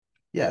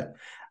Yeah.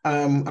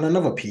 And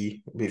another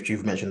P, which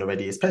you've mentioned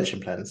already, is pension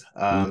plans.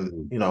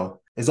 Mm.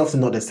 It's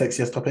often not the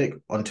sexiest topic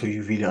until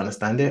you really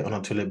understand it and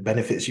until it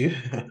benefits you.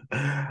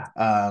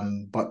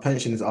 But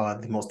pensions are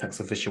the most tax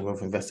efficient way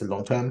of investing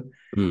long term.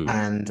 Mm.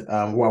 And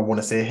what I want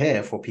to say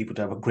here for people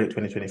to have a great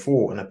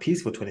 2024 and a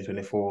peaceful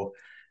 2024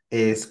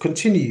 is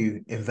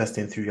continue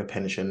investing through your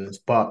pensions.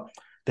 But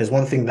there's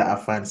one thing that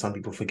I find some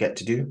people forget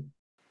to do.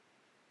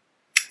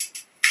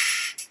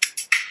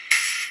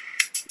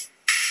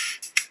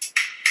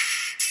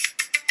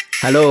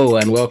 Hello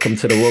and welcome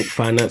to the Woke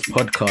Finance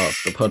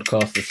Podcast, the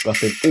podcast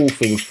discussing all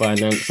things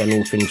finance and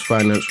all things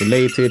finance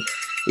related.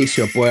 It's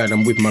your boy and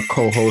I'm with my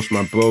co-host,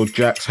 my bro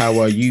Jax. How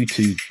are you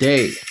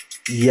today?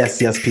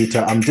 Yes, yes, Peter.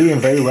 I'm doing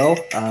very well.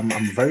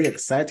 I'm very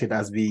excited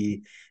as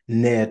we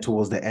near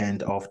towards the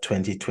end of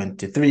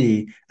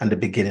 2023 and the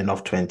beginning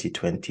of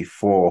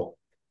 2024.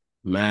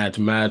 Mad,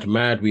 mad,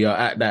 mad. We are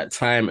at that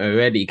time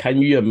already. Can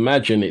you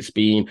imagine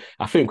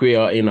I think we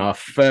are in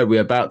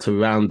we're about to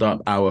round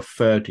up our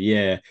third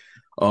year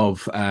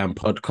of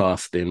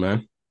podcasting,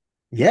 man.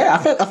 Yeah, I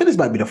think this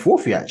might be the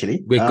fourth year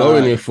actually. We're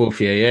going in fourth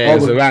year. Yeah, it Oh,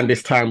 was around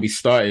this time we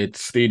started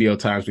studio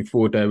times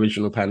before the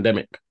original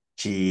pandemic.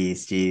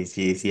 geez,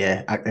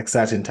 yeah,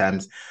 exciting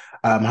times.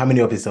 How many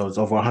episodes?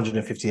 Over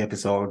 150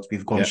 episodes.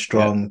 We've gone Yeah, yeah.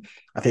 strong.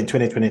 I think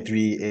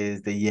 2023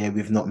 is the year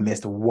we've not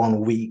missed 1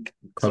 week.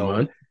 Come So,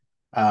 on.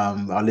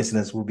 our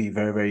listeners will be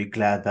very, very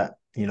glad that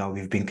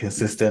we've been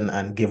consistent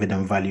and giving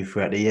them value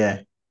throughout the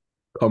year.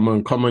 Come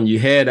on, come on. You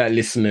hear that,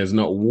 listeners?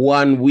 Not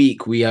 1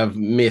 week we have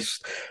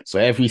missed. So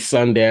every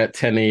Sunday at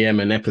 10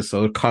 a.m., an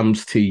episode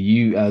comes to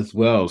you as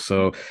well.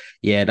 So,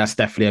 yeah, that's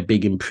definitely a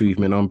big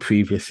improvement on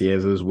previous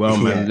years as well,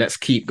 man. Yeah. Let's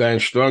keep going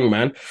strong,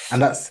 man.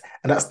 And that's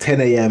 10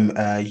 a.m.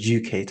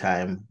 UK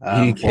time.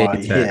 UK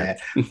But time.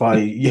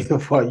 yeah,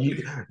 for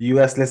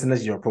US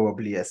listeners, you're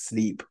probably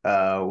asleep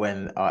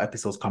when our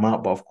episodes come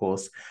out. But of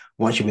course,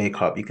 once you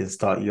wake up, you can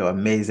start your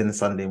amazing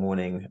Sunday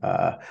morning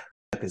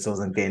episodes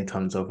and gain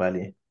tons of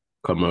value.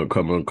 Come on,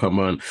 come on, come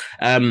on.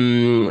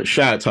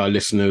 Shout out to our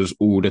listeners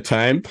all the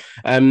time.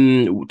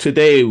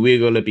 Today we're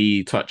gonna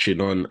be touching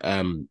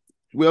on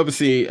we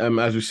obviously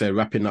as we said,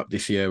 wrapping up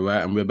this year,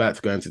 right? And we're about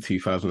to go into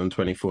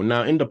 2024.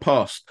 Now, in the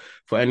past,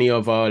 for any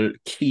of our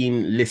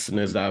keen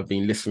listeners that have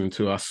been listening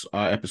to us,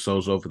 our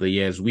episodes over the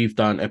years, we've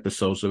done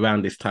episodes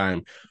around this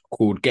time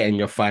called Getting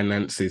Your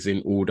Finances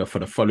in Order for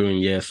the following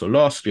year. So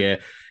last year,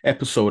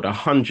 episode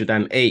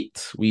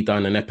 108, we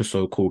done an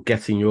episode called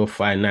Getting Your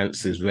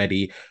Finances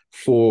Ready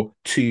for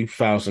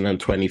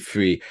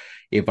 2023.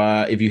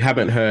 If you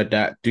haven't heard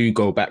that, do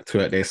go back to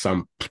it. There's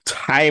some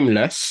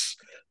timeless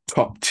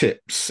top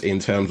tips in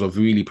terms of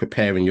really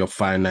preparing your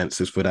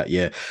finances for that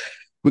year.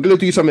 We're going to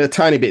do something a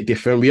tiny bit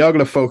different. We are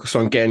going to focus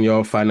on getting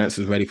your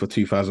finances ready for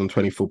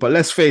 2024. But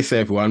let's face it,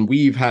 everyone,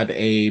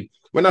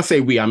 when I say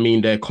we, I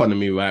mean the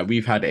economy, right?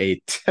 We've had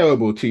a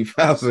terrible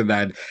 2000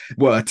 and,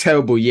 well, a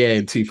terrible year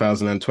in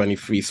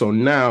 2023. So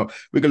now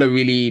we're going to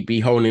really be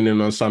honing in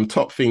on some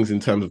top things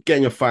in terms of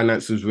getting your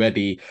finances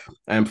ready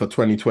for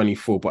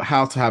 2024, but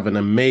how to have an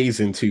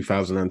amazing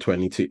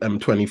 2022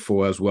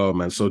 24 as well,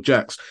 man. So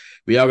Jax,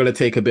 we are going to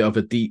take a bit of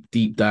a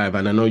deep dive.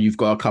 And I know you've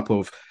got a couple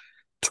of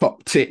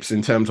top tips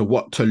in terms of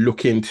what to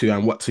look into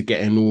and what to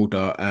get in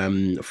order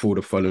for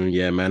the following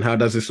year, man. How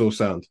does this all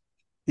sound?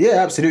 Yeah,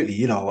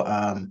 absolutely.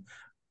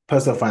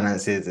 Personal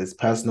finances is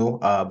personal,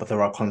 but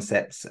there are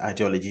concepts,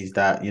 ideologies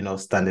that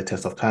stand the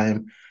test of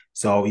time.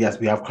 So yes,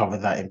 we have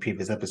covered that in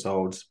previous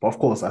episodes. But of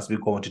course, as we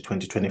go into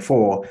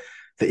 2024,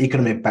 the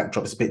economic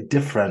backdrop is a bit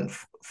different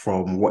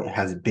from what it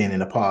has been in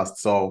the past.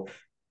 So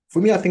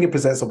for me, I think it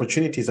presents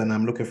opportunities, and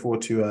I'm looking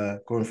forward to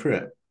going through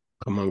it.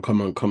 Come on,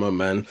 come on, come on,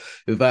 man.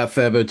 Without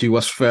further ado,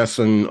 what's first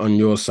on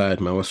your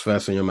side, man? What's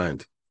first on your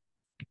mind?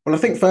 Well, I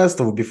think first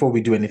of all, before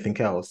we do anything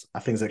else, I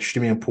think it's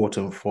extremely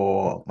important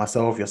for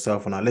myself,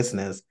 yourself, and our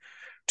listeners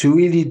to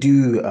really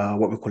do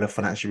what we call a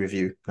financial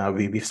review. Now,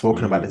 we've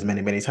spoken about Mm, this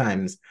many, many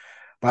times,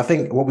 but I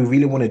think what we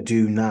really want to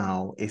do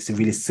now is to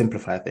really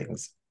simplify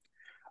things.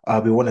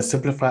 We want to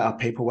simplify our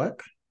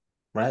paperwork,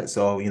 right?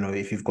 So,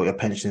 if you've got your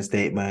pension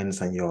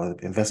statements and your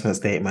investment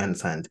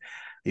statements and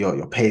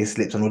your pay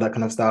slips and all that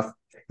kind of stuff,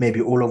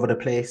 maybe all over the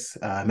place,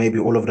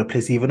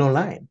 even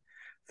online.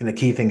 I think the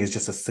key thing is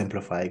just to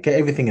simplify, get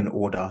everything in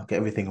order, get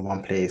everything in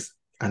one place,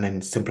 and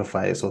then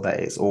simplify it so that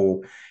it's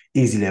all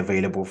easily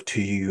available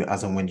to you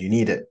as and when you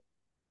need it.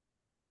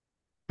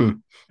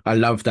 mm. I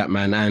love that,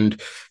 man.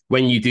 And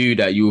when you do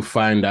that, you'll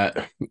find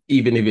that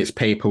even if it's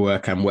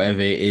paperwork and whatever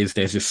it is,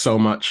 there's just so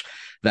much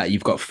that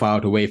you've got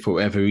filed away for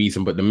whatever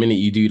reason. But the minute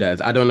you do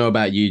that, I don't know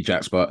about you,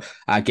 Jax, but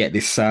I get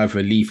this sigh of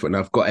relief when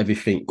I've got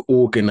everything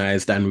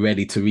organized and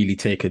ready to really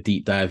take a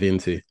deep dive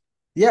into.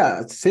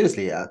 Yeah,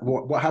 seriously.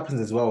 What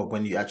happens as well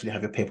when you actually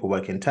have your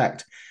paperwork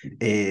intact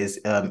is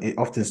it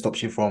often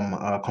stops you from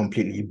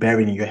completely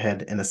burying your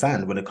head in the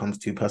sand when it comes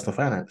to personal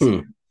finance. Hmm.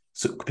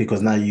 So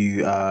because now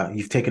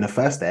you've taken a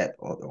first step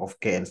of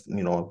getting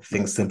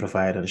things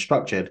simplified and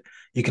structured,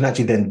 you can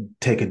actually then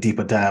take a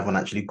deeper dive and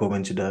actually go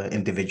into the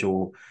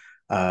individual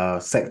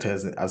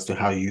sectors as to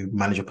how you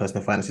manage your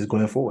personal finances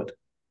going forward.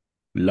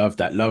 Love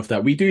that, love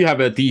that. We do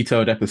have a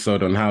detailed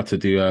episode on how to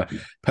do a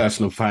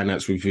personal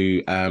finance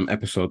review,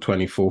 episode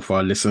 24 for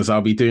our listeners. I'll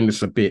be doing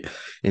this a bit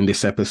in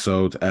this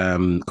episode,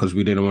 because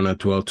we didn't want to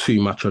dwell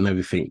too much on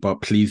everything,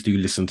 but please do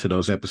listen to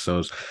those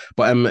episodes.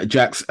 But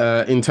Jax,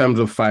 in terms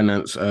of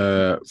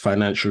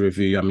financial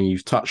review, I mean,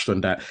 you've touched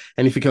on that.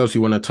 Anything else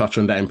you want to touch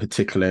on that in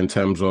particular in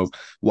terms of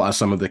what are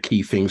some of the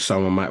key things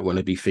someone might want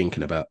to be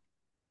thinking about?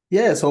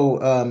 Yeah, so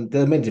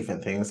there are many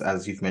different things,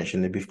 as you've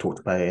mentioned, that we've talked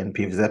about it in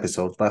previous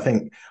episodes. But I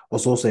think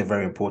what's also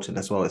very important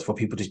as well is for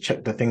people to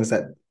check the things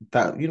that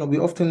we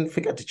often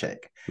forget to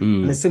check.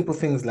 And it's Mm. simple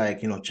things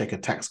like, check your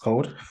tax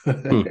code,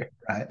 Hmm.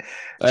 right?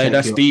 Check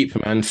That's your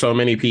deep, man. So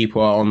many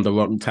people are on the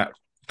wrong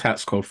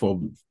tax code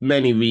for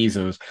many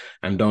reasons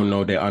and don't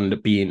know they're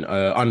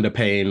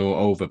underpaying or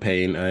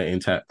overpaying in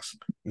tax.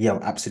 Yeah,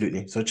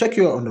 absolutely. So check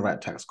you're on the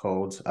right tax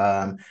codes.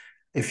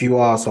 If you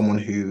are someone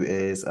who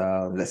is,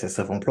 let's say,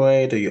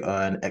 self-employed or you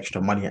earn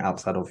extra money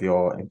outside of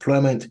your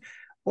employment,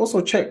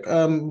 also check,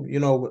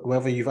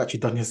 whether you've actually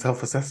done your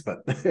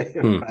self-assessment,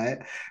 Hmm. right?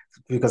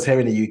 Because here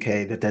in the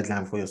UK, the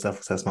deadline for your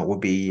self-assessment will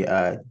be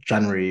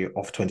January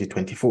of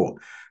 2024.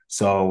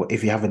 So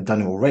if you haven't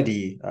done it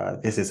already,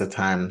 this is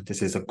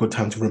a good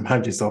time to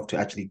remind yourself to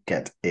actually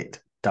get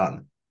it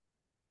done.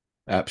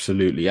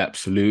 Absolutely,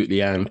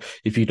 absolutely. And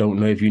if you don't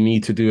know if you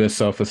need to do a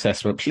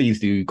self-assessment, please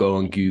do go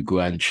on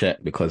Google and check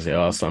because there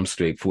are some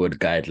straightforward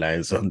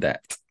guidelines on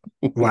that.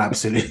 Well,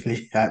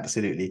 absolutely,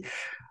 absolutely.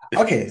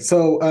 Okay,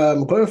 so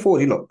going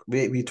forward, look,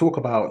 we talk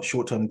about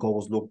short-term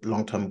goals,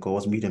 long-term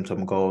goals,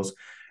 medium-term goals.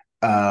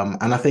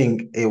 And I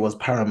think it was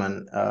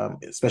paramount,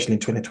 especially in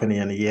 2020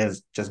 and the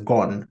years just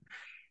gone,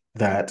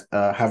 that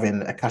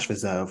having a cash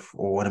reserve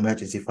or an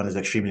emergency fund is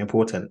extremely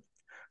important.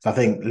 So I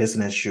think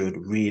listeners should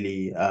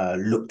really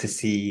look to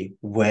see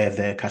where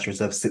their cash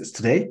reserve sits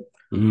today,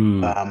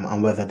 Mm.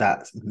 and whether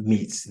that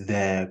meets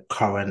their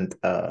current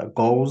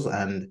goals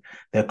and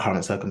their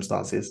current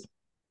circumstances.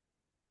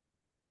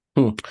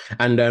 Hmm.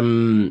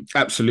 And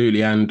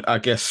absolutely. And I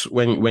guess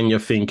when you're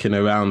thinking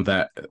around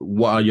that,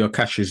 what are your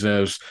cash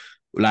reserves?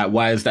 Like,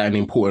 why is that an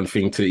important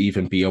thing to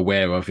even be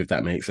aware of, if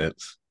that makes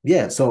sense?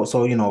 Yeah, so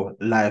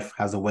life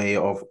has a way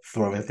of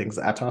throwing things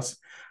at us,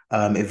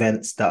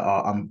 events that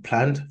are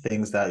unplanned,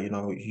 things that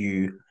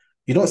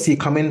you don't see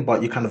coming,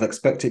 but you kind of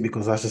expect it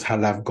because that's just how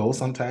life goes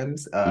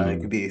sometimes. It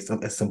could Mm. be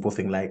a simple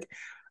thing like,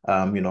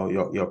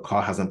 your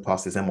car hasn't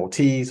passed its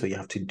MOT, so you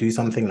have to do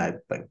something like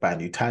buy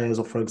new tires,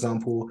 or for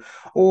example,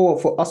 or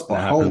for us,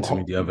 That happened to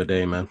me the other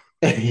day, man.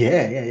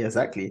 yeah,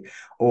 exactly.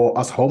 Or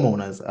us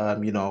homeowners,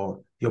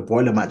 your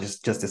boiler might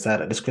just decide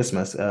that this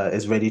Christmas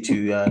is ready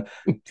to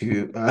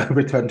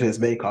return to its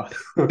maker,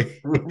 I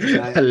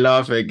right?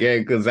 laugh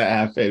again because that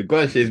happened.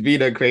 Gosh, it's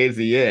been a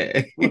crazy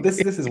year. Well, this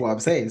is what I'm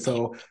saying.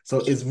 So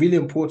it's really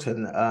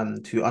important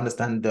to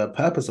understand the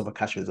purpose of a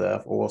cash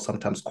reserve, or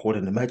sometimes called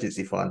an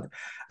emergency fund,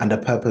 and the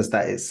purpose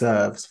that it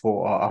serves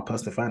for our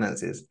personal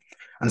finances.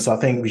 And so I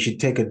think we should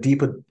take a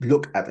deeper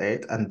look at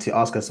it and to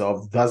ask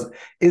ourselves,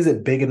 is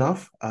it big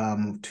enough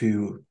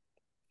to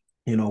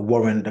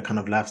warrant the kind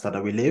of lifestyle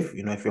that we live?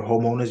 If you're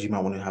homeowners, you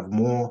might want to have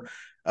more.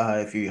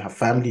 If you have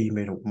family, you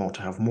may want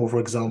to have more, for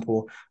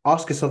example.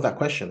 Ask yourself that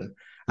question.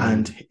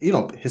 And,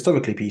 Mm.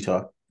 historically,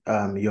 Peter,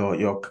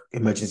 your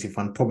emergency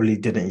fund probably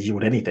didn't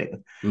yield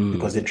anything Mm.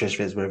 because interest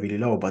rates were really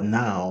low. But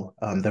now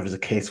there is a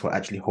case for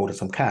actually holding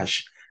some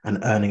cash and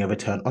earning a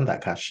return on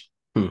that cash.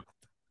 Hmm.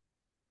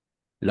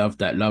 Love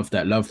that, love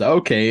that, love that.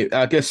 Okay,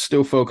 I guess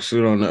still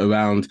focusing on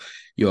around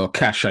your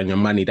cash and your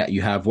money that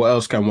you have. What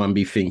else can one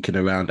be thinking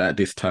around at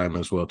this time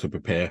as well to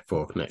prepare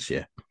for next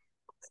year?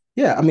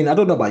 Yeah, I mean, I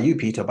don't know about you,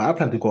 Peter, but I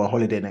plan to go on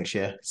holiday next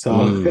year. So,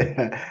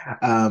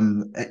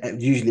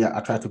 Mm. usually I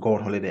try to go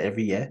on holiday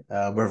every year,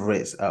 whether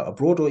it's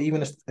abroad or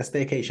even a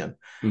staycation.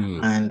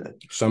 Mm. And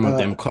Some of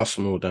them uh, cost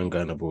more than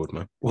going abroad,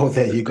 man. well,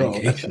 there The you go.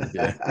 staycations,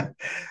 yeah.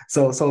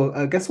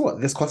 So guess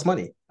what? This costs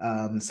money.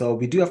 So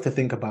we do have to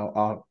think about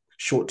our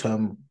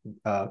short-term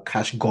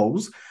cash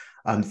goals,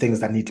 things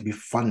that need to be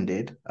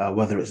funded,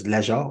 whether it's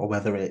leisure or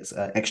whether it's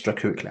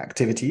extracurricular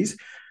activities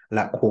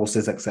like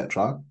courses,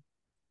 etc.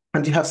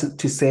 And you have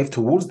to save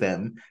towards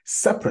them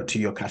separate to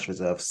your cash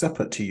reserve,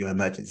 separate to your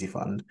emergency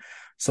fund.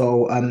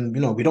 So,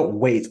 we don't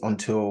wait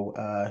until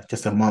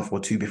just a month or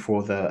two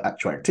before the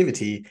actual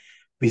activity.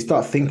 We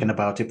start thinking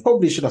about it.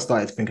 Probably should have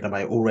started thinking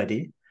about it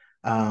already.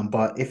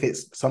 But if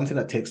it's something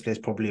that takes place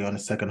probably on the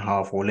second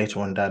half or later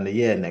on down the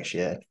year next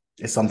year,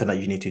 it's something that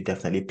you need to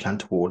definitely plan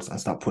towards and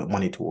start putting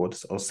money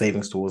towards or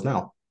savings towards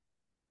now.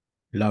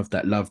 Love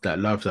that, love that,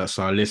 love that.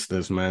 So our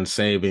listeners, man,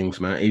 savings,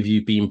 man. If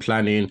you've been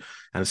planning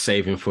and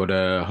saving for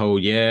the whole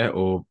year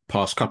or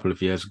past couple of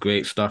years,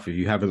 great stuff. If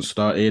you haven't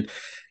started,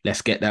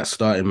 let's get that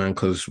started, man,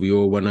 because we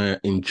all want to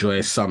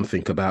enjoy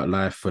something about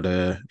life for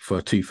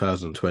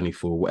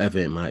 2024, whatever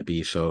it might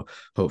be. So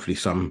hopefully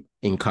some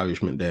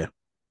encouragement there.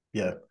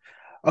 Yeah.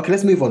 Okay,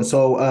 let's move on.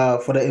 So,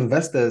 for the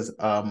investors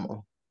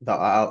that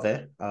are out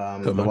there,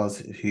 Come the on. ones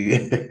who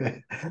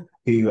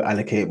who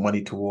allocate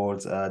money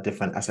towards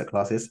different asset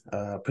classes,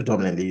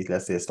 predominantly,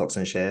 let's say, stocks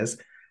and shares.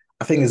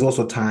 I think it's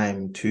also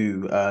time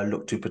to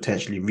look to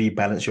potentially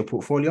rebalance your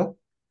portfolio.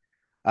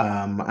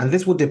 And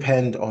this will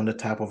depend on the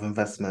type of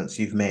investments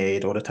you've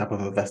made or the type of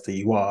investor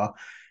you are.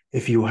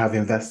 If you have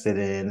invested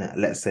in,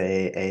 let's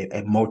say,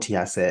 a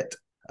multi-asset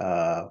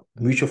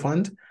mutual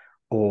fund,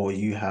 or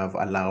you have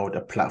allowed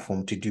a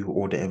platform to do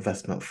all the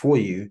investment for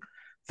you,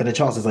 then the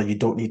chances are you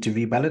don't need to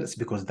rebalance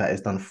because that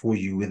is done for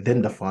you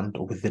within the fund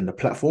or within the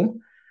platform.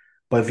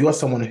 But if you're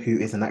someone who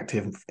is an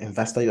active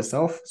investor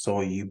yourself, so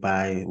you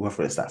buy,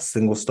 whether it's that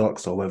single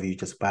stocks or whether you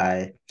just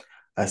buy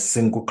a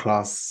single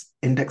class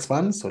index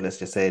fund, so let's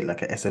just say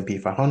like a S&P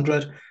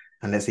 500,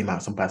 and let's say you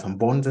might buy some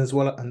bonds as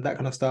well and that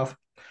kind of stuff,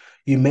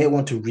 you may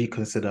want to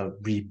reconsider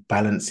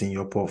rebalancing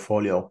your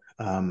portfolio.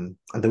 And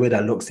the way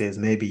that looks is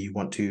maybe you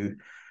want to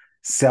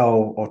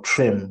sell or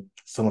trim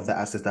some of the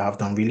assets that have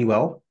done really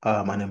well,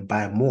 and then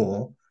buy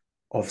more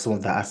of some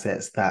of the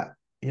assets that,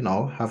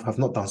 have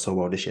not done so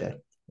well this year.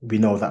 We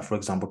know that, for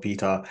example,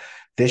 Peter,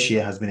 this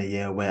year has been a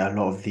year where a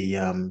lot of they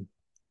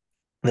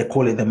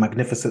call it the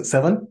Magnificent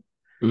Seven,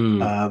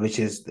 Mm, which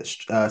is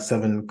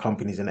seven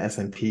companies in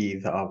S&P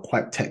that are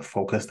quite tech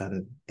focused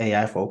and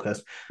AI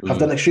focused, have mm,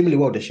 done extremely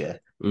well this year.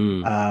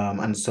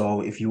 mm. And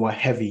so if you are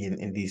heavy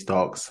in these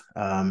stocks,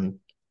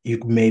 you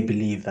may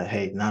believe that,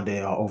 hey, now they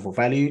are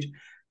overvalued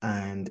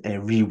and a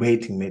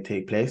re-weighting may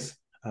take place,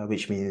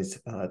 which means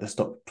the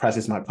stock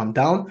prices might come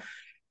down.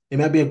 It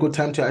might be a good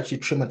time to actually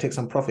trim and take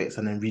some profits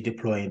and then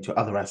redeploy into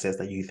other assets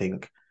that you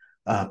think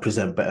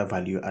present better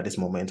value at this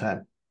moment in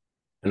time.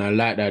 And I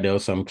like that there are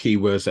some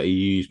keywords that you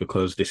use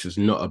because this is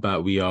not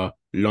about we are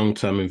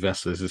long-term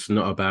investors. It's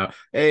not about,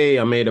 hey,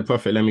 I made a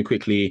profit. Let me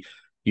quickly,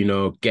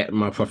 get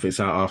my profits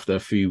out after a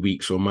few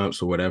weeks or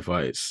months or whatever.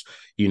 It's,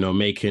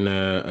 making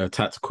a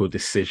tactical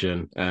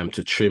decision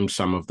to trim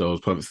some of those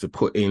profits to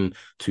put in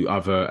to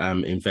other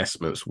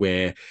investments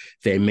where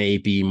there may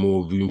be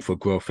more room for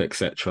growth,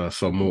 etc.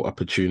 So more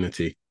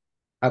opportunity.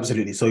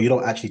 Absolutely. So you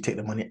don't actually take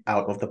the money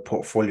out of the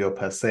portfolio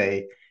per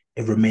se.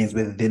 It remains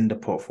within the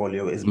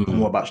portfolio. It's more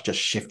Mm. about just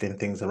shifting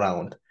things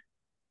around.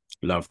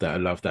 Love that. I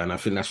love that. And I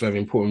think that's very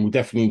important. We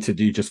definitely need to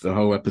do just a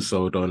whole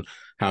episode on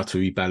how to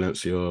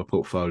rebalance your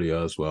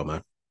portfolio as well,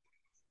 man.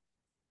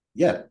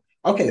 Yeah.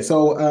 Okay.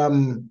 So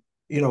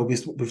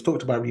we've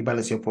talked about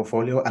rebalance your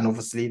portfolio, and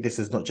obviously this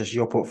is not just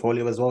your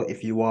portfolio as well.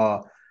 If you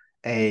are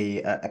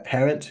a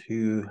parent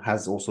who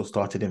has also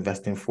started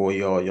investing for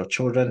your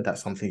children,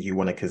 that's something you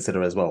want to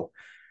consider as well.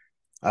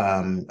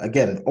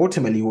 Again,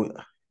 ultimately,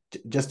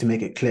 just to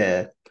make it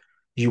clear,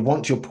 you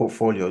want your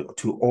portfolio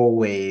to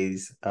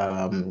always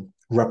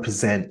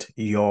represent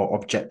your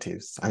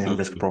objectives and your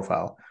risk Mm.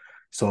 profile.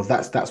 So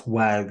that's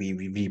why we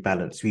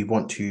rebalance. We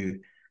want to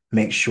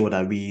make sure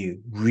that we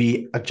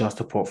readjust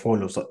the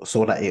portfolio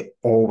so that it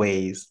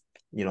always,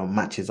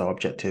 matches our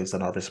objectives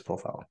and our risk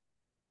profile.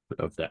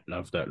 Love that.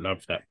 Love that.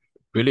 Love that.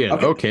 Brilliant.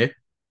 Okay. Okay.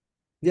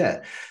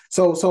 Yeah.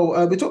 So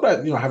we talked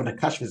about, having a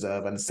cash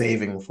reserve and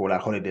saving for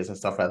like holidays and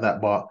stuff like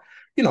that. But,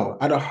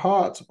 at the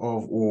heart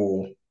of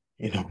all,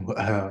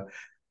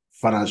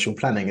 financial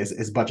planning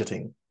is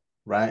budgeting,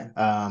 right?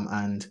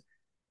 And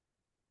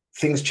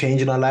things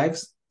change in our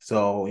lives.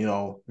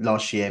 So,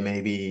 last year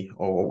maybe,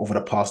 or over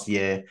the past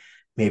year,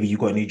 maybe you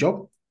got a new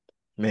job,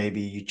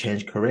 maybe you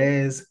changed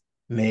careers,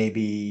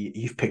 maybe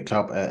you've picked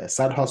up a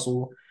side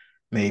hustle,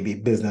 maybe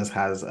business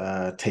has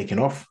taken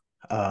off,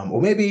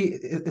 or maybe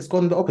it's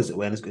gone the opposite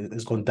way and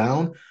it's gone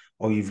down,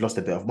 or you've lost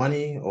a bit of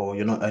money, or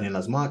you're not earning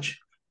as much,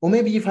 or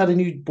maybe you've had a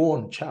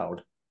newborn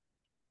child.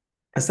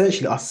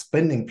 Essentially, our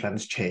spending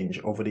plans change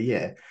over the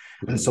year.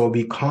 And Mm. so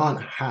we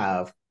can't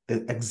have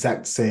the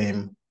exact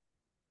same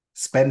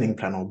spending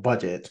plan or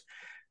budget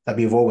that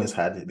we've always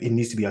had. It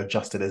needs to be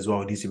adjusted as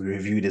well. It needs to be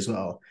reviewed as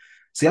well.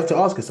 So you have to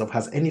ask yourself,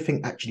 has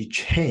anything actually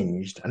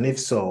changed? And if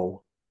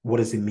so, what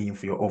does it mean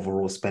for your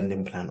overall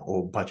spending plan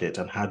or budget?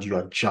 And how do you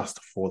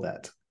adjust for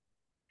that?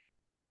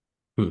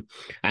 Hmm.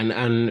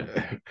 And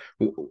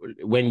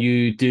when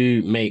you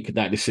do make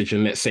that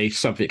decision, let's say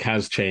something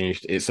has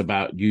changed, it's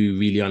about you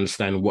really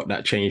understanding what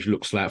that change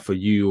looks like for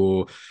you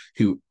or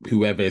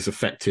whoever is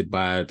affected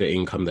by the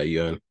income that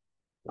you earn.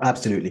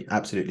 Absolutely,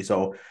 absolutely.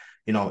 So,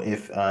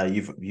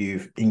 if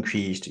you've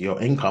increased your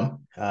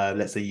income,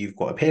 let's say you've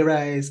got a pay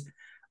rise,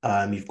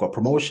 you've got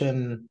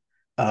promotion,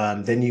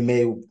 then you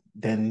may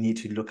then need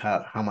to look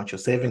at how much you're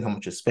saving, how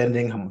much you're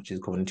spending, how much is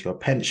going into your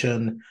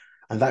pension,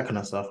 and that kind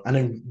of stuff, and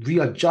then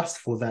readjust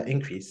for that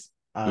increase,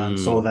 so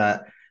Mm,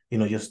 that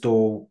you're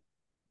still,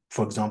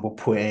 for example,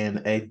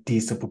 putting a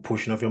decent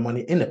proportion of your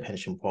money in a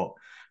pension pot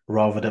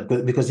rather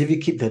than because if you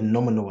keep the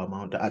nominal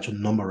amount, the actual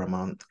number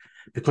amount,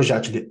 because you're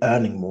actually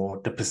earning more,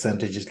 the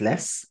percentage is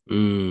less.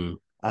 mm,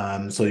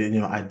 So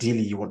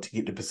ideally you want to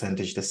keep the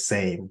percentage the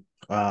same.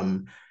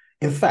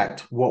 In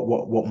fact,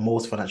 what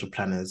most financial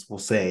planners will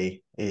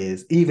say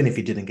is even if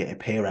you didn't get a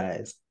pay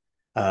rise,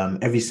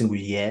 every single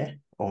year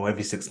or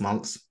every 6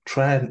 months,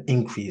 try and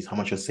increase how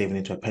much you're saving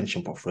into a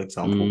pension pot, for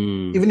example.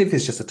 mm, Even if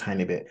it's just a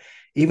tiny bit,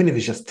 even if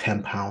it's just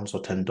 £10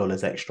 or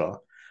 $10 extra,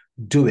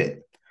 do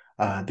it.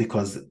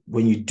 Because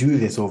when you do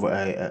this over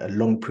a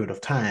long period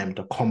of time,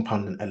 the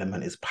compounding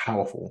element is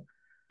powerful.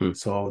 Hmm.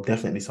 So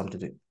definitely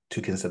something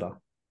to consider.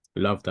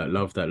 Love that,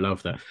 love that,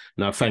 love that.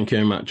 Now, thank you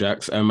very much,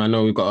 Jax. I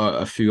know we've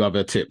got a few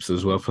other tips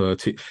as well for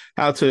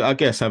how to, I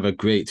guess, have a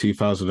great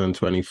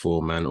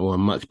 2024, man, or a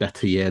much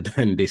better year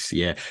than this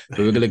year. But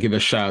we're gonna give a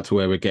shout out to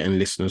where we're getting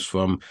listeners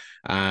from,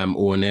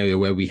 or an area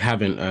where we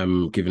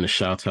haven't given a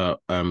shout out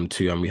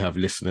to, and we have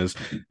listeners.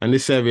 And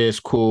this area is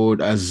called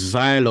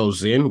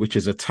Zylozin, which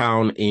is a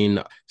town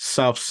in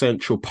South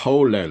Central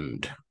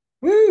Poland.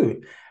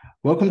 Woo!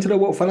 Welcome to the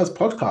Woke Fellas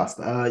podcast.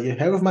 You're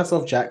here with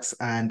myself, Jax,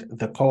 and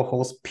the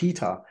co-host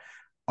Peter.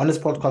 On this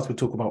podcast, we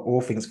talk about all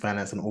things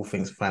finance and all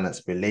things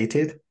finance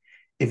related.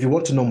 If you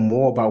want to know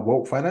more about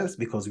Woke Finance,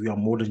 because we are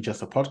more than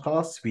just a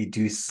podcast, we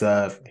do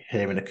serve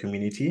here in the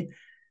community,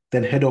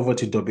 then head over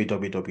to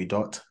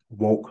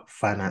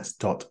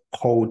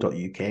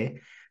www.wokefinance.co.uk.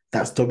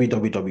 That's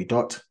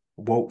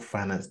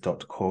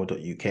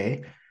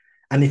www.wokefinance.co.uk.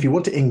 And if you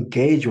want to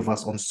engage with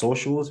us on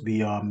socials,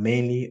 we are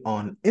mainly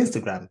on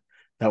Instagram.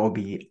 That will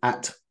be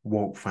at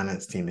Woke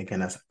Finance Team.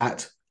 Again, that's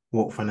at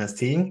Woke Finance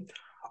Team.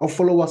 Or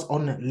follow us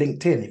on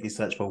LinkedIn. If you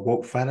search for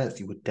Woke Finance,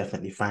 you would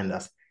definitely find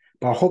us.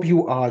 But I hope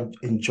you are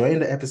enjoying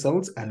the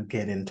episodes and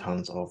getting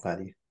tons of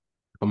value.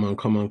 Come on,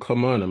 come on,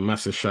 come on. A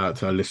massive shout out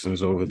to our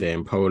listeners over there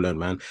in Poland,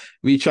 man.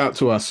 Reach out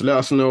to us. Let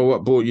us know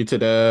what brought you to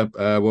the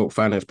Woke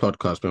Finance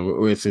podcast, man. We're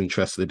always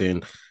interested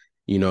in,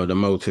 the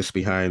motives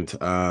behind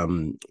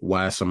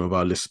why some of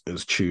our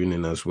listeners tune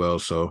in as well.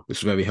 So it's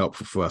very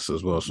helpful for us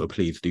as well. So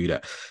please do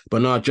that.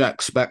 But now,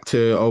 Jax,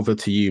 over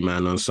to you,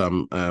 man, on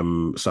some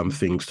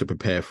things to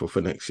prepare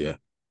for next year.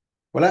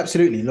 Well,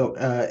 absolutely. Look,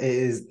 it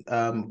is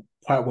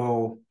quite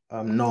well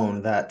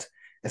known that,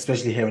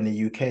 especially here in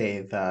the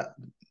UK, that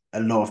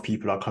a lot of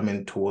people are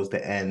coming towards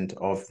the end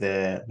of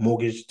their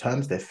mortgage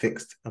terms, their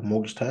fixed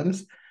mortgage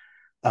terms.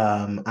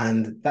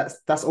 And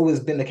that's always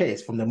been the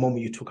case from the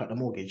moment you took out the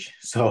mortgage.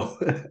 So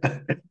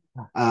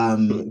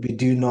we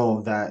do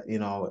know that,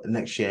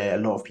 next year a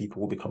lot of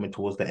people will be coming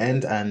towards the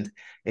end, and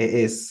it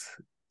is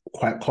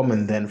quite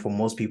common then for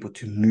most people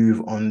to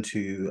move on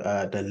to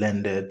the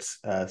lendered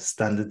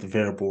standard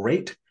variable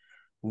rate,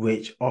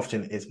 which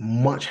often is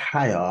much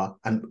higher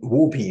and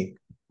will be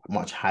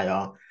much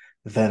higher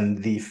than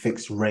the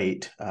fixed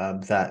rate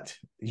that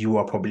you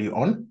are probably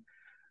on.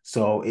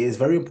 So it is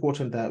very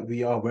important that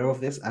we are aware of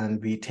this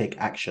and we take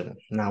action.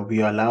 Now,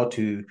 we are allowed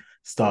to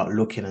start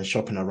looking and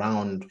shopping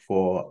around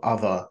for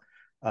other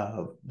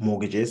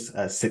mortgages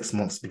 6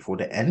 months before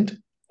the end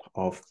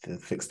of the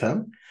fixed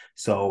term.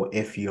 So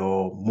if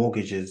your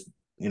mortgage is,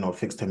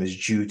 fixed term is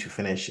due to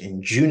finish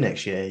in June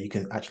next year, you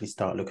can actually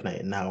start looking at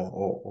it now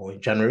or in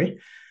January.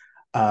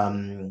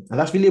 And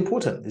that's really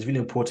important. It's really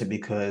important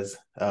because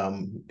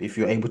if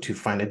you're able to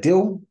find a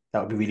deal,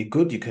 that would be really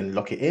good. You can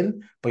lock it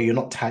in, but you're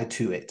not tied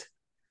to it.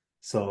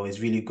 So it's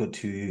really good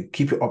to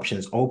keep your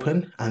options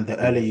open, and the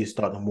earlier you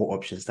start, the more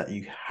options that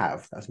you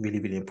have. That's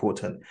really, really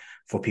important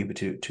for people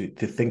to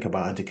think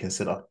about and to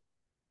consider.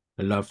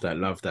 I love that,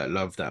 love that,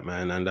 love that,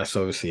 man. And that's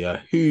obviously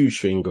a huge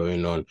thing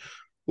going on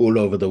all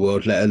over the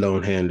world, let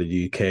alone here in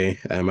the UK.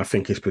 I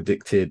think it's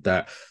predicted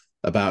that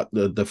about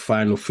the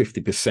final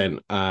 50%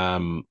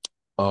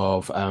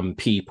 of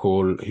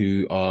people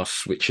who are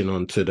switching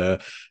on to the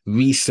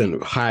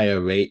recent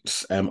higher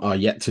rates are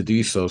yet to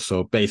do so.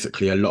 So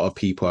basically, a lot of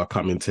people are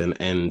coming to an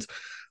end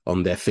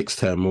on their fixed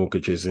term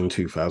mortgages in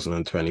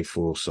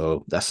 2024.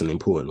 So that's an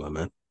important one,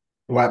 man.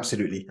 Well,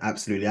 absolutely,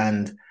 absolutely.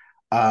 And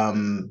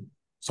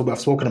so we've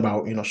spoken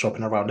about,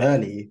 shopping around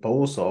early, but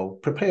also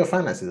prepare your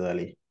finances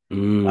early.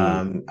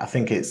 Mm, I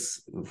think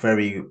it's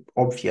very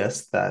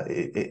obvious that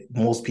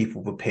most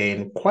people were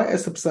paying quite a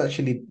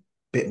substantially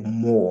bit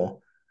more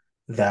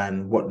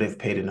than what they've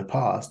paid in the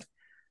past.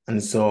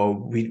 And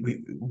so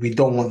we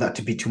don't want that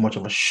to be too much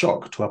of a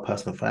shock to our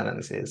personal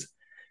finances.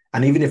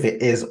 And even if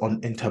it is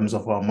in terms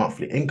of our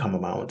monthly income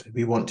amount,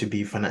 we want to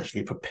be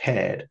financially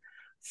prepared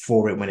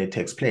for it when it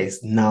takes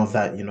place. Now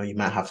that, you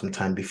might have some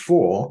time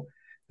before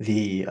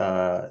the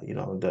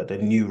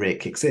new rate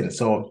kicks in.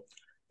 So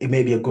it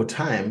may be a good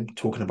time,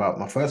 talking about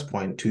my first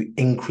point, to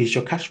increase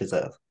your cash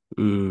reserve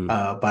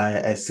mm. by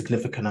a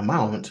significant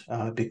amount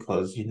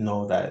because you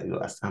know that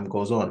as time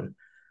goes on,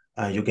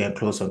 you're getting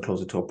closer and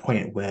closer to a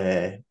point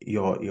where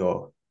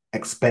your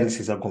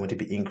expenses are going to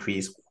be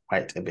increased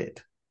quite a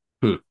bit.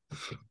 Hmm.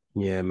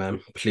 Yeah,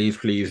 man.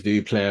 Please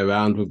do play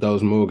around with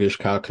those mortgage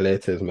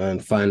calculators, man.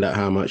 Find out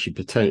how much you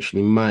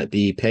potentially might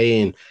be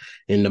paying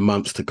in the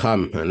months to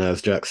come. And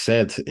as Jack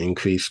said,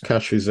 increase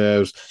cash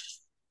reserves.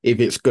 If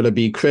it's going to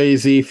be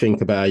crazy,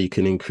 think about how you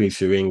can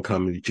increase your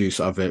income, reduce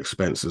other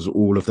expenses,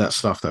 all of that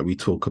stuff that we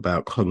talk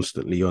about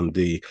constantly on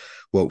the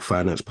Woke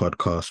Finance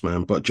podcast,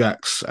 man. But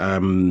Jax,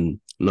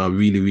 no, I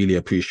really, really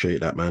appreciate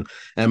that, man.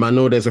 I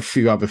know there's a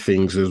few other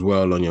things as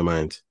well on your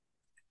mind.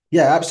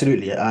 Yeah,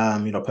 absolutely.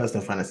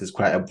 Personal finance is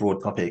quite a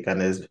broad topic,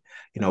 and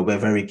we're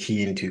very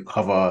keen to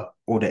cover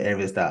all the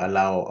areas that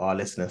allow our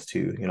listeners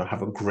to,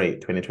 have a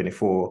great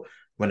 2024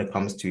 when it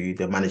comes to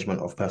the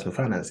management of personal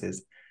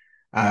finances.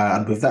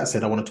 And with that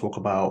said, I want to talk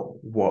about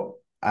what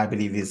I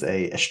believe is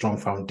a strong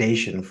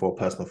foundation for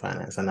personal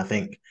finance. And I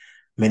think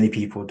many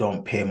people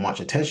don't pay much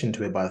attention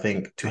to it. But I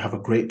think to have a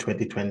great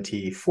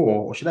 2024,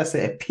 or should I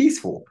say a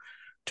peaceful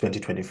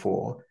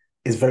 2024,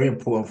 is very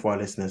important for our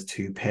listeners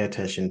to pay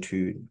attention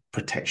to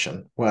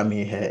protection. What I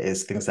mean here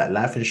is things like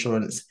life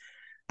insurance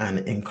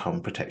and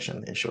income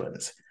protection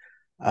insurance.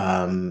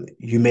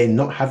 You may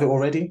not have it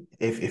already.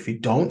 If you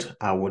don't,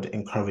 I would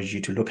encourage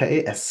you to look at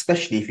it,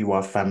 especially if you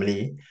are a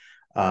family.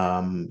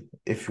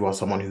 If you are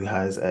someone who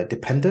has a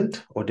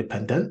dependent or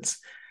dependents,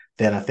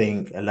 then I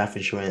think a life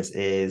insurance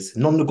is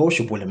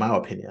non-negotiable in my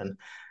opinion,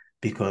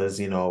 because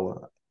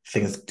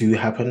things do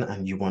happen,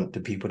 and you want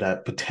the people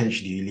that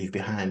potentially you leave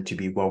behind to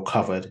be well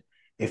covered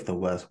if the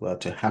worst were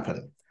to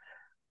happen.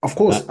 Of Uh,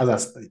 course,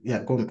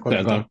 yeah, go on, yeah, go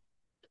Peter. on.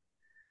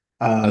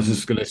 I was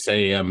just Um, gonna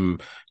say,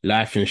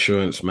 life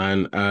insurance,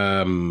 man.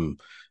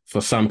 For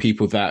some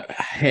people that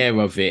hear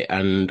of it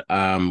and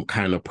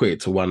kind of put it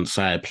to one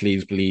side,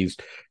 please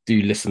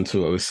do listen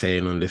to what we're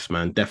saying on this,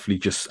 man. Definitely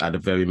just at the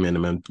very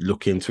minimum,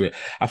 look into it.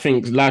 I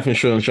think life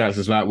insurance tracks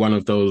is like one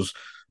of those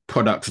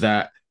products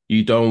that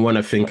you don't want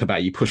to think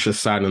about. You push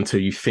aside until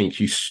you think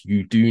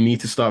you do need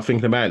to start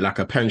thinking about it, like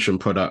a pension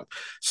product.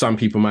 Some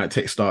people might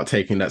start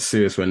taking that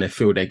serious when they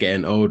feel they're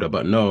getting older,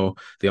 but no,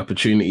 the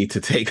opportunity to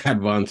take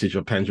advantage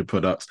of pension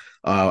products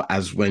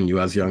as when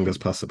you're as young as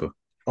possible.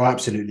 oh,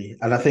 absolutely.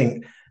 And I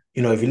think,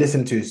 if you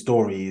listen to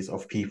stories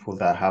of people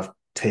that have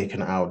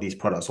taken out these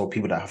products, or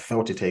people that have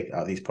failed to take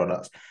out these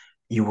products,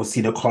 you will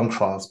see the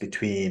contrast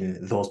between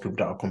those people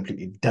that are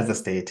completely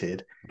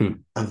devastated Hmm.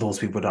 and those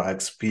people that are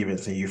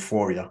experiencing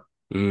euphoria.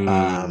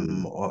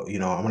 Mm, Or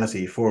when I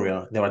say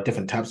euphoria, there are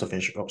different types of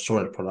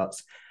insurance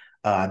products.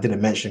 I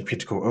didn't mention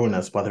critical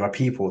illness, but there are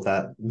people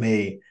that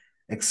may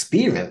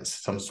experience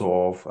some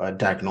sort of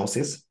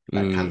diagnosis,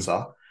 like mm,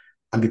 cancer,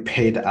 and be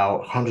paid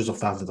out hundreds of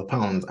thousands of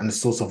pounds and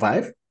still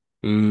survive.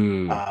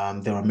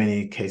 mm, There are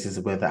many cases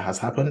where that has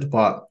happened,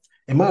 but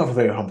in my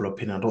very humble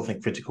opinion, I don't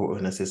think critical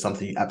illness is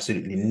something you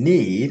absolutely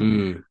need.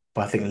 mm.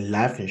 But I think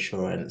life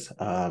insurance,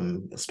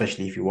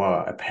 especially if you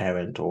are a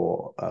parent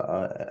or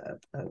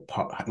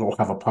or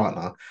have a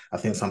partner, I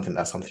think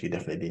that's something you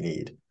definitely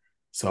need.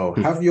 So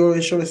have your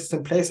insurance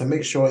in place and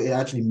make sure it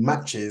actually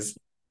matches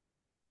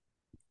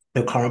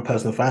the current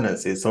personal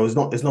finances. So it's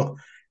not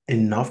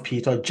enough,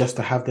 Peter, just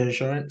to have the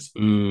insurance. It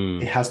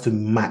Mm, has to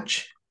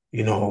match,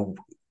 you know,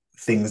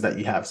 things that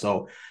you have.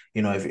 So,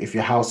 if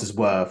your house is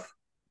worth,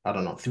 I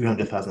don't know,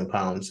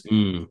 £300,000,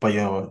 mm, but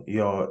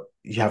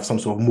you have some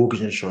sort of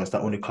mortgage insurance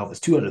that only covers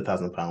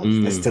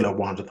 £200,000, there's mm. still a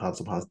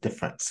 £100,000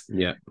 difference.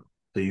 Yeah.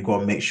 So you got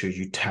to make sure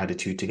you tie the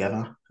two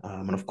together.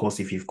 And of course,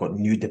 if you've got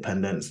new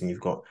dependents and you've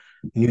got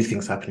new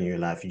things happening in your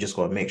life, you just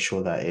got to make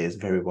sure that it is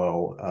very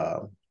well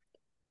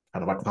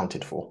kind of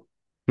accounted for.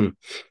 Hmm.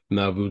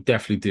 No, we'll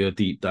definitely do a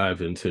deep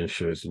dive into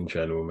insurance in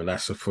general, man.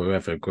 That's a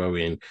forever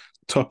growing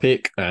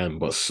topic,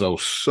 but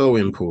so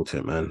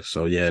important, man.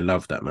 So yeah,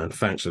 love that, man.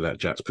 Thanks for that,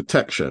 Jax.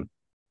 Protection.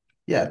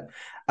 Yeah.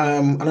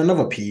 And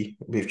another P,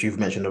 which you've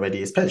mentioned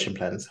already, is pension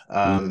plans.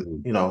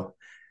 Mm,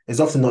 It's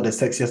often not the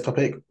sexiest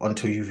topic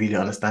until you really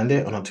understand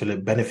it and until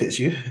it benefits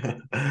you.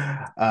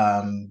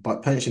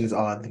 But pensions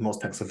are the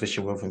most tax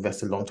efficient way of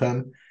investing long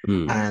term.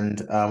 mm, And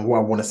what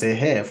I want to say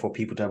here for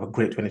people to have a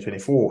great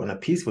 2024 and a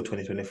peaceful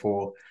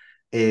 2024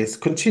 is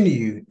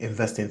continue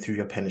investing through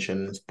your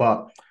pensions.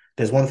 But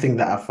there's one thing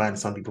that I find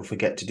some people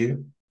forget to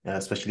do,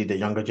 especially the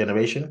younger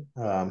generation,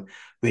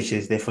 which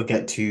is they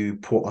forget to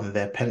put on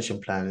their pension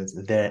plans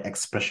their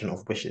expression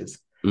of wishes.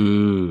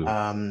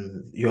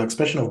 mm, Your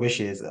expression of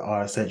wishes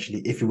are essentially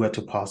if you were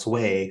to pass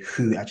away,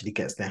 who actually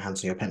gets their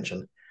hands on your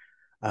pension.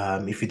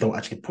 If you don't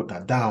actually put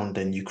that down,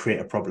 then you create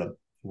a problem mm,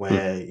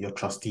 where your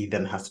trustee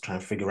then has to try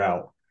and figure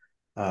out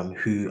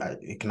who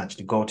it can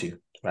actually go to,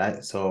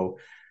 right? So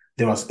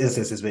there are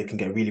instances where it can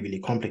get really, really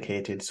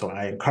complicated. So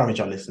I encourage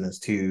our listeners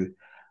to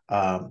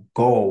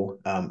go,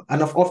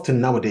 and often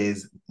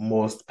nowadays,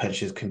 most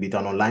pensions can be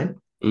done online.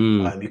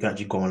 mm. You can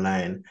actually go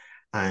online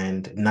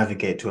and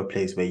navigate to a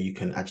place where you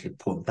can actually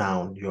put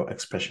down your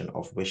expression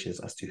of wishes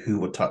as to who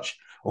would touch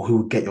or who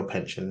would get your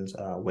pensions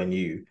when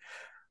you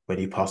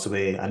pass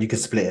away, and you can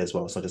split it as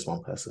well, so just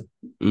one person.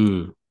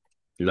 Mm.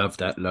 Love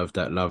that, love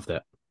that, love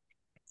that.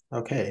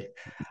 Okay.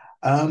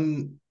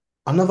 Um,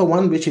 Another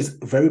one which is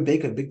very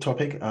big, a big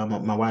topic.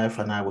 My wife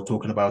and I were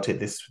talking about it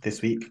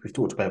this week. We've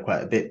talked about it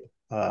quite a bit.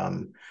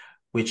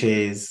 Which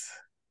is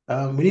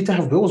we need to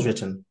have wills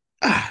written.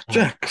 Ah, Uh,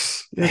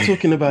 Jax, you're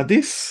talking about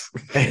this?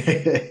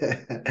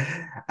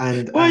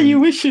 and Why are you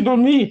wishing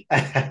on me?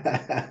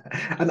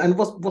 and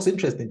what's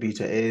interesting,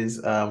 Peter, is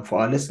for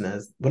our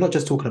listeners, we're not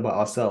just talking about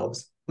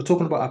ourselves, we're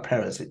talking about our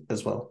parents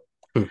as well.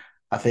 Hmm,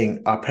 I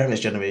think our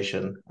parents'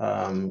 generation,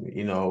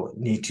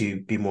 need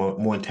to be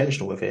more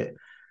intentional with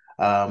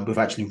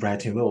actually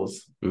writing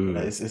wills. mm,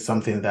 It's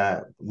something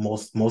that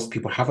most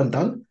people haven't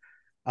done.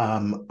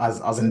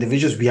 As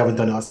individuals, we haven't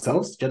done it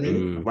ourselves generally,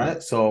 mm,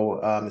 right? So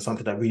it's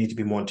something that we need to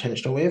be more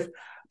intentional with,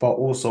 but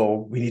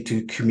also we need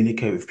to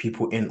communicate with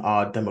people in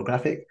our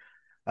demographic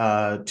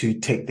to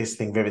take this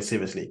thing very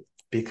seriously,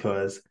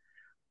 because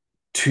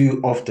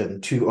too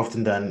often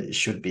than it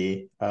should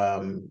be,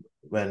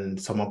 when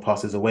someone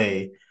passes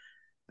away,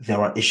 there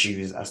are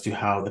issues as to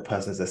how the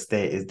person's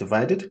estate is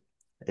divided.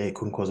 It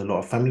can cause a lot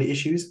of family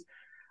issues.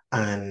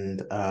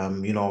 And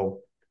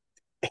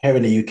here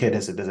in the UK,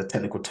 there's a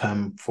technical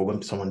term for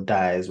when someone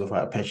dies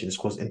without a pension. It's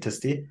called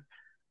intestate,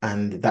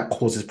 and that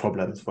causes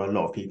problems for a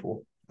lot of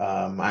people.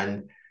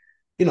 And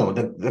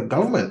the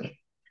government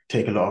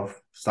take a lot of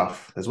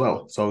stuff as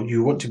well. So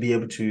you want to be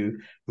able to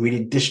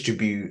really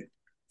distribute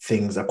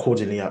things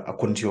accordingly,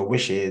 according to your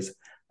wishes,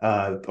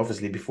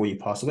 obviously before you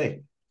pass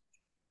away.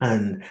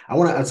 And I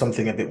want to add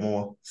something a bit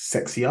more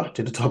sexier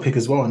to the topic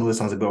as well. I know it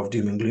sounds a bit of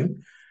doom and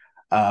gloom,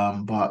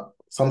 but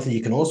something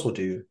you can also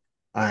do,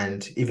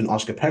 and even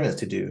ask your parents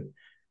to do,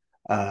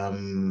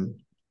 um,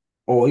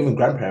 or even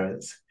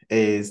grandparents,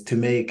 is to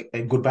make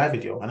a goodbye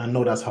video. And I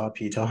know that's hard,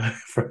 Peter,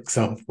 for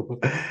example,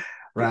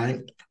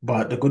 right?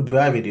 But the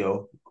goodbye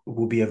video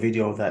will be a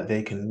video that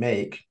they can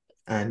make,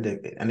 and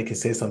it can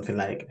say something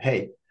like,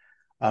 "Hey,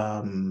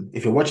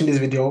 if you're watching this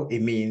video,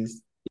 it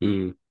means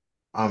Mm,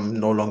 I'm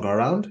no longer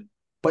around."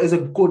 But it's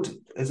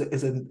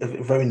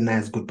a very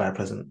nice goodbye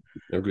present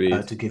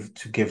agreed. to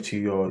give to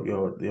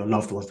your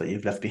loved ones that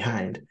you've left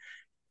behind.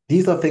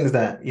 These are things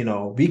that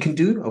we can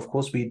do. Of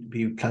course,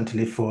 we plan to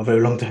live for a very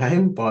long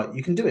time, but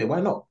you can do it.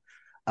 Why not?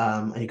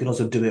 And you can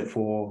also do it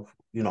for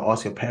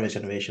ask your parents'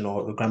 generation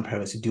or the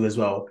grandparents to do as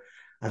well,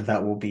 and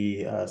that will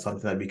be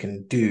something that we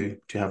can do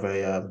to have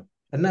a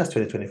nice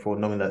 2024,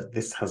 knowing that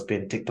this has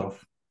been ticked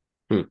off.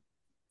 Hmm.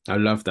 I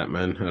love that,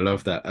 man. I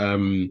love that.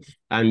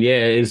 And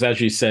yeah, it's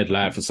as you said,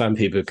 like for some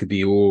people it could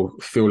be all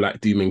feel like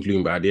doom and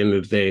gloom, but at the end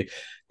of the day,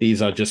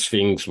 these are just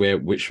things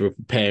which we're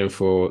preparing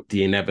for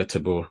the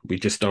inevitable. We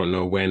just don't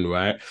know when,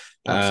 right?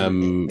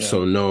 Absolutely, yeah,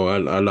 So no,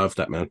 I love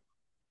that, man.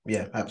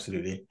 yeah,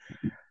 absolutely.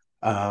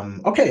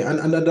 Okay,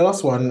 and then the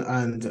last one,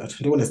 and I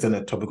don't want to stay on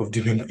the topic of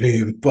doom and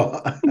gloom,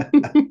 but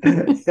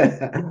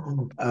yeah,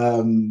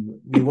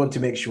 we want to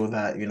make sure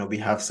that we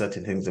have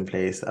certain things in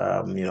place.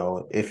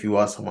 If you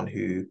are someone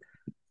who,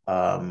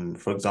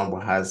 for example,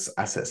 has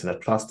assets in a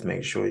trust,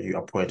 make sure you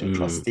appoint a Mm,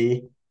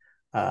 trustee.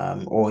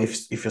 Or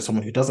if you're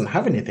someone who doesn't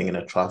have anything in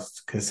a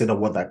trust, consider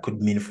what that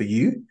could mean for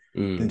you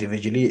mm,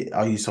 individually.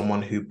 Are you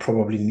someone who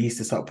probably needs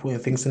to start putting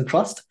things in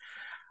trust?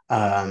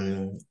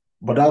 Um,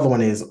 but the other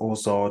one is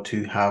also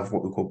to have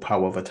what we call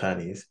power of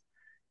attorneys.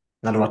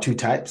 Now, there are two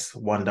types,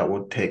 one that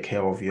will take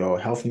care of your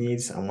health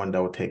needs and one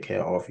that will take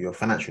care of your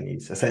financial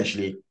needs.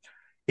 Essentially,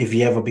 if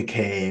you ever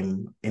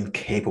became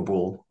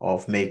incapable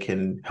of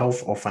making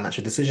health or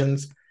financial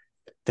decisions,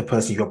 the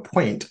person you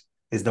appoint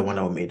is the one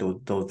that will make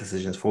those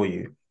decisions for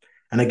you.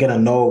 And again, I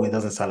know it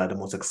doesn't sound like the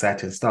most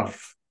exciting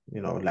stuff,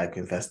 like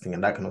investing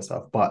and that kind of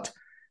stuff, but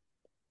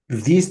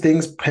with these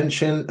things,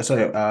 protection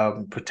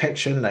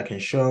like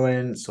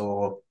insurance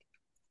or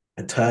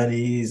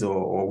attorneys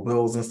or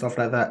wills and stuff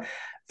like that,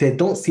 they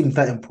don't seem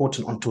that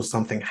important until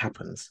something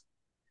happens.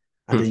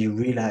 And then you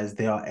realize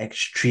they are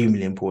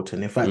extremely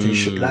important. In fact, life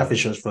mm,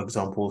 insurance, for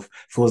example,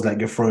 feels like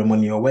you're throwing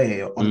money away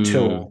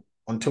mm.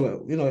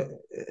 until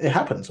it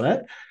happens,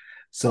 right?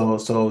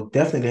 So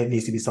definitely it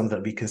needs to be something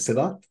that we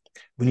consider.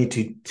 We need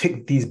to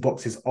tick these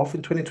boxes off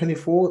in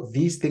 2024.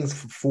 These things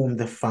form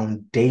the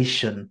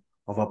foundation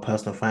of our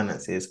personal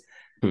finances.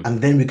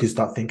 And then we could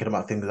start thinking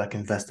about things like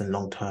investing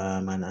long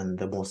term and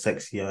the more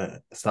sexier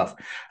stuff.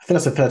 I think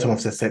that's the third time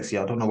I've said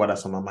sexier. I don't know why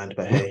that's on my mind,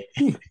 but hey.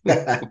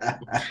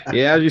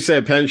 Yeah, as you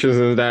said, pensions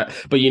and that.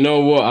 But you know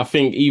what? I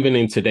think even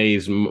in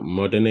today's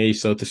modern age,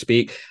 so to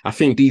speak, I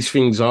think these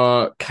things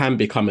are can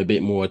become a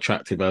bit more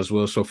attractive as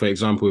well. So, for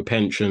example, with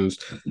pensions,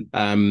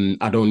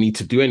 I don't need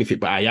to do anything,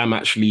 but I am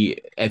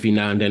actually every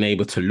now and then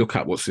able to look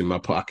at what's in my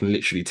pot. I can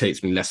literally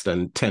takes me less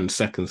than 10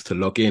 seconds to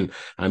log in.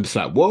 I'm just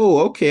like, whoa,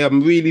 okay,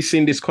 I'm really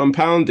seeing this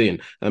compounding.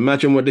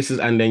 Imagine what this is,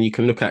 and then you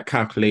can look at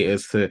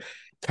calculators to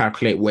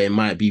calculate what it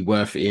might be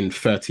worth in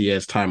 30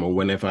 years time or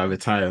whenever I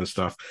retire and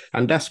stuff,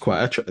 and that's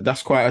quite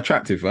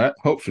attractive, right?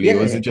 Hopefully,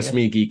 or is it Yeah, just yeah.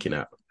 me geeking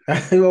out?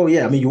 Well,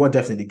 yeah, I mean, you are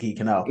definitely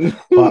geeking out,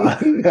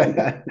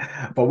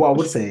 but but what I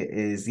would say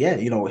is, yeah,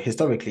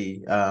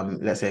 historically,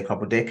 let's say a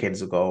couple of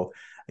decades ago,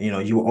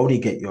 you only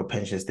get your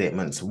pension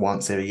statements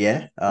once a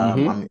year,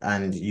 Mm-hmm.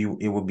 and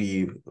it would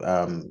be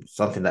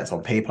something that's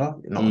on paper,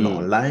 not Mm,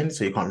 online,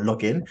 so you can't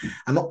log in,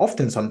 and not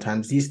often.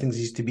 Sometimes these things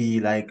used to be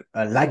like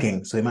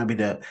lagging, so it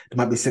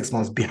might be 6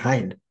 months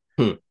behind.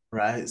 hmm.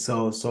 Right.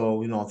 So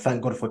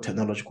thank God for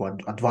technological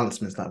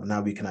advancements that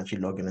now we can actually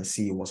log in and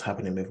see what's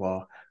happening with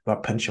our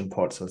pension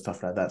pots and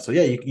stuff like that. So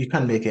yeah, you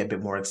can make it a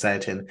bit more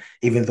exciting,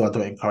 even though I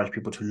don't encourage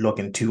people to log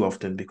in too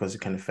often because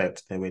it can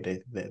affect the way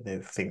they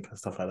think and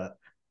stuff like that.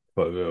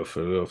 For real,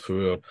 for real, for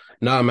real.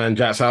 No, man,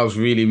 Jax, that was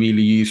really,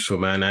 really useful,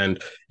 man.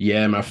 And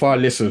yeah, man, for our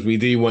listeners, we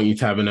do want you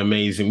to have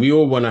we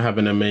all want to have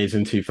an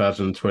amazing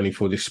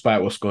 2024,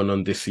 despite what's going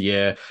on this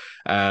year.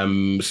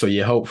 So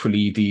yeah,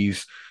 hopefully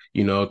these,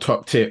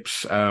 top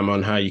tips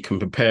on how you can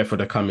prepare for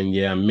the coming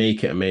year and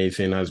make it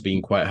amazing has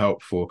been quite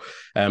helpful.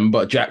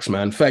 But Jax,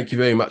 man, thank you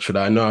very much for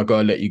that. I know I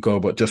gotta let you go,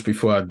 but just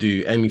before I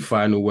do, any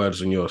final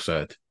words on your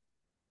side?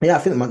 Yeah, I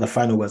think the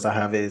final words I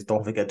have is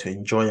don't forget to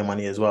enjoy your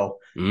money as well.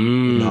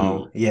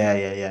 Mm, Yeah,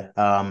 yeah,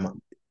 yeah.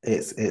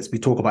 It's we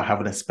talk about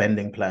having a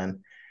spending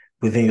plan.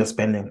 within your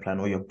spending plan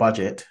or your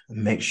budget,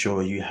 make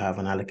sure you have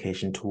an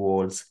allocation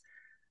towards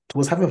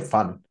having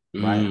fun,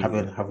 right?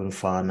 Mm, Having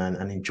fun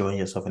and enjoying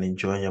yourself and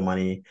enjoying your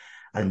money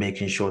and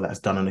making sure that's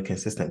done on a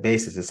consistent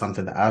basis is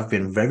something that I've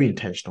been very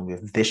intentional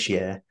with this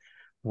year,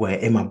 where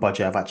in my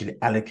budget I've actually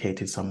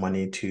allocated some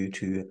money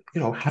to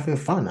having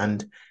fun.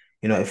 And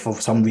if for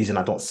some reason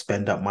I don't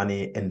spend that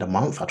money in the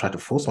month, I try to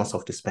force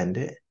myself to spend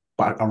it,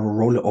 but I will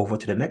roll it over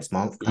to the next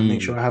month and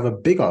make sure mm. I have a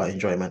bigger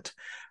enjoyment,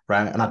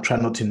 right? And I try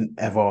not to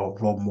ever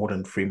roll more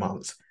than 3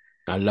 months.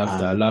 I love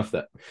that. I Um, love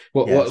that.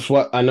 What's yes.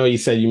 what I know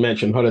you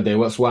mentioned holiday.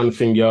 What's one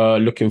thing you're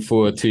looking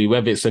forward to,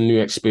 whether it's a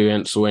new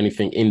experience or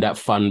anything in that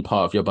fun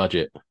part of your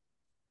budget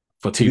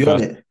for To be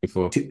honest,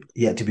 2024?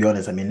 to be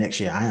honest, I mean, next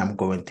year I am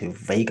going to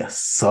Vegas,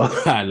 so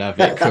I love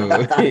it. Cool.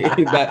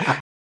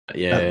 that's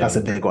Yeah.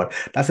 a big one.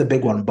 That's a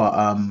big one.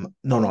 But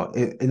no, no.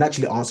 In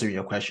actually answering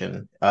your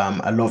question,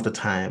 a lot of the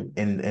time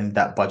in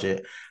that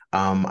budget,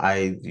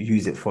 I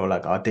use it for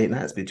like our date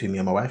nights between me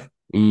and my wife.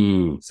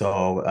 Mm,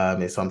 So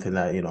it's something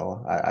that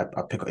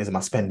I pick up is my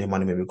spending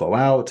money when we go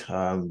out.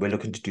 We're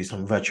looking to do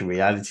some virtual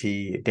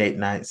reality date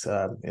nights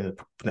in the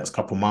next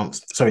couple of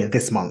months. Sorry,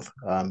 this month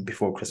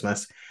before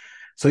Christmas.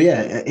 So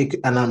yeah,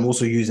 and I'm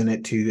also using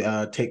it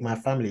to take my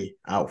family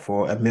out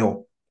for a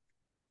meal.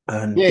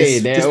 And yeah,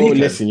 this they're this all weekend.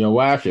 listening. Your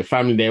wife, your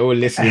family, they're all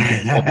listening to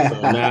this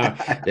episode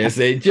now. They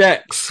say,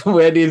 Jax,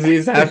 when is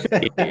this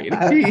happening?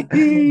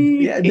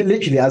 Yeah,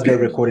 literally, as we're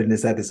recording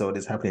this episode,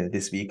 it's happening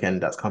this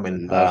weekend. That's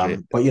coming. Love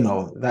it. But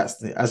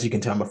that's as you can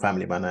tell, I'm a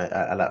family man.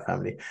 I like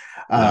family.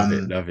 Love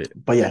it. Love it.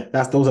 But yeah,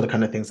 those are the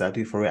kind of things I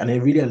do for it, and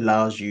it really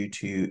allows you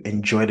to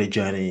enjoy the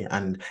journey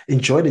and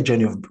enjoy the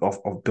journey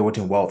of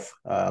building wealth.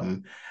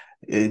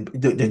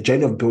 The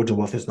journey of building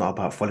wealth is not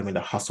about following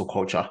the hustle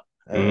culture.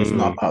 It's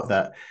not Mm, about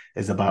that.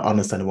 It's about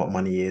understanding what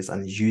money is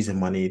and using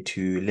money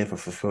to live a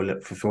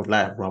fulfilled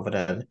life rather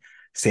than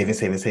saving,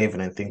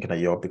 and thinking that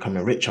you're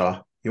becoming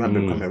richer. You might be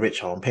mm. becoming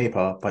richer on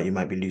paper, but you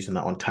might be losing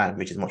that on time,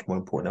 which is much more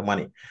important than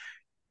money.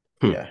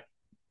 Hmm. Yeah.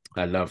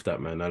 I love that,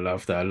 man. I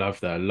love that. I love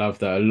that. I love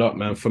that a lot,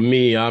 man. For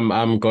me,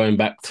 I'm going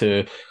back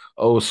to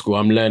old school.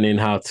 I'm learning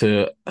how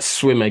to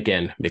swim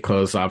again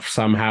because I've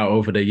somehow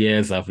over the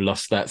years I've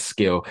lost that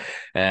skill.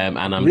 And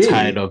I'm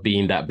tired Really? of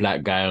being that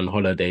black guy on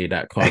holiday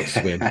that can't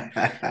swim.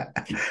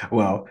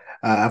 Well,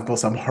 I've got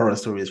some horror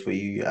stories for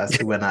you as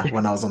to when I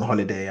was on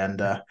holiday and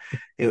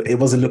it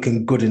wasn't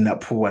looking good in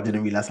that pool. I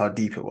didn't realize how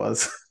deep it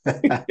was.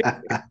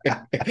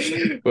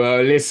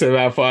 Well, listen,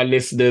 man, for our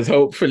listeners,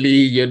 hopefully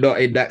you're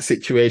not in that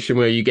situation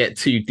where you get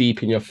too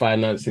deep in your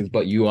finances,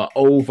 but you are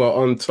over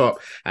on top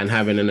and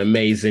having an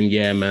amazing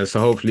year, man. So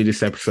hopefully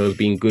this episode's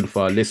been good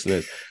for our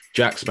listeners.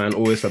 Jax, man,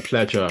 always a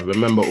pleasure.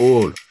 Remember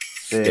all,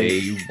 Stay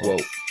stay woke.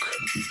 woke.